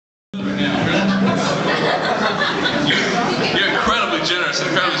You're incredibly generous and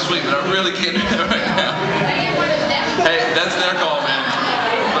incredibly sweet, but I really can't do that right now. Hey, that's their call, man.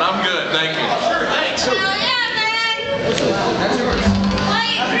 But I'm good, thank you. Sure, thanks. Hell yeah, man! That's yours.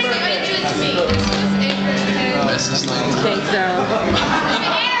 Why are you doing to me? This is I think so.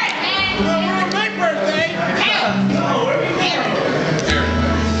 My birthday! Here.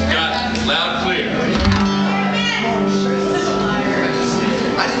 Got it. Loud and clear.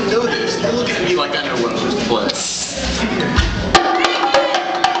 I didn't know this. They're looking at me like I know what I'm supposed to play.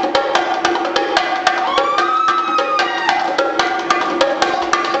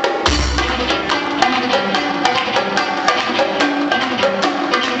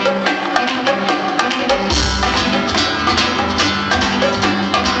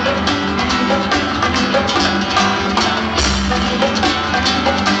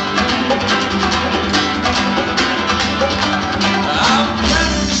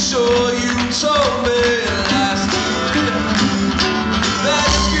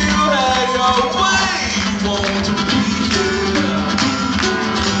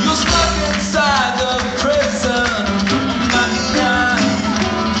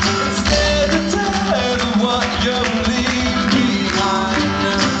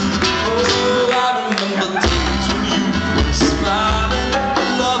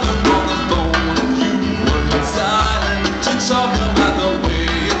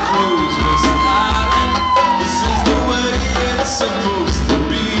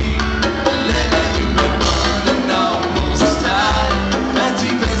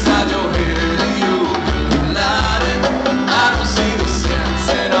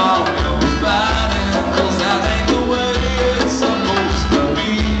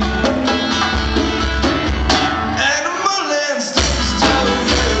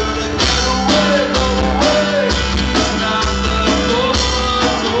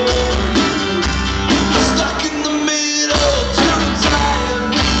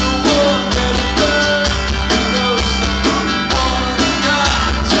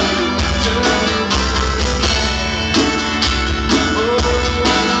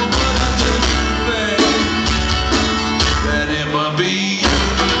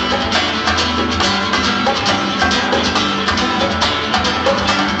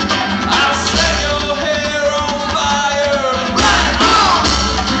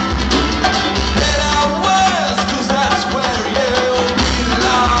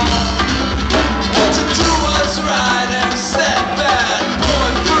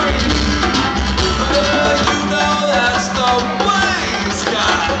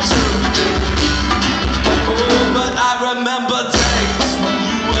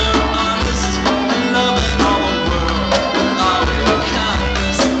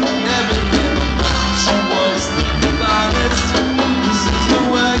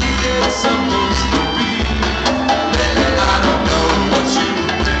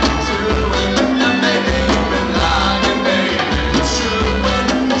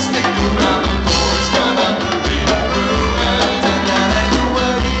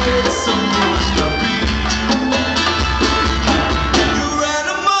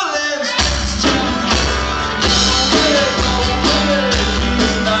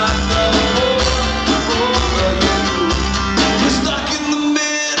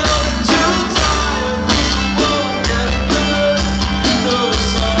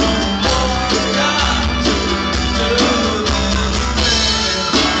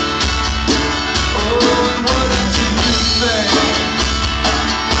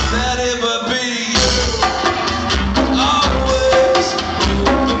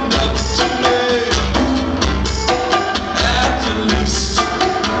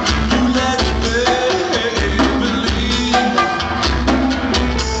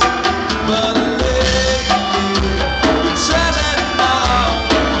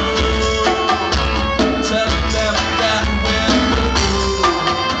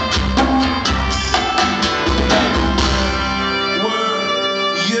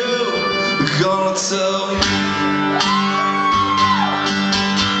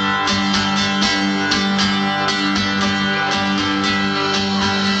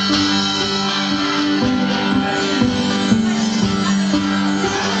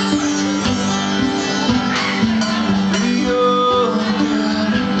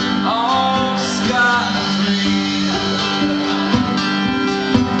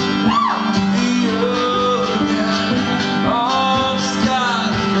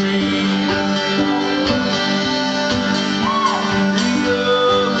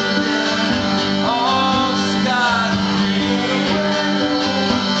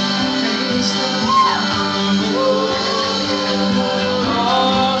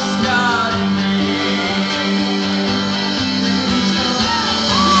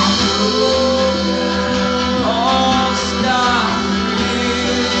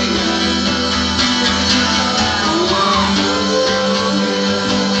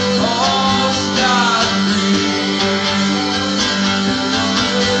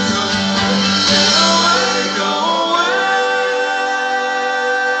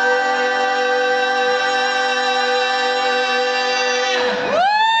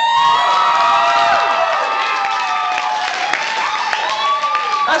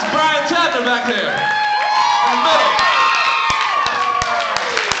 Theatre back there. In the middle.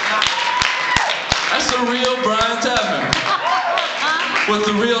 That's the real Brian Tavman. With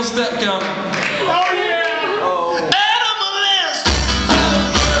the real step count. Oh yeah! Hey!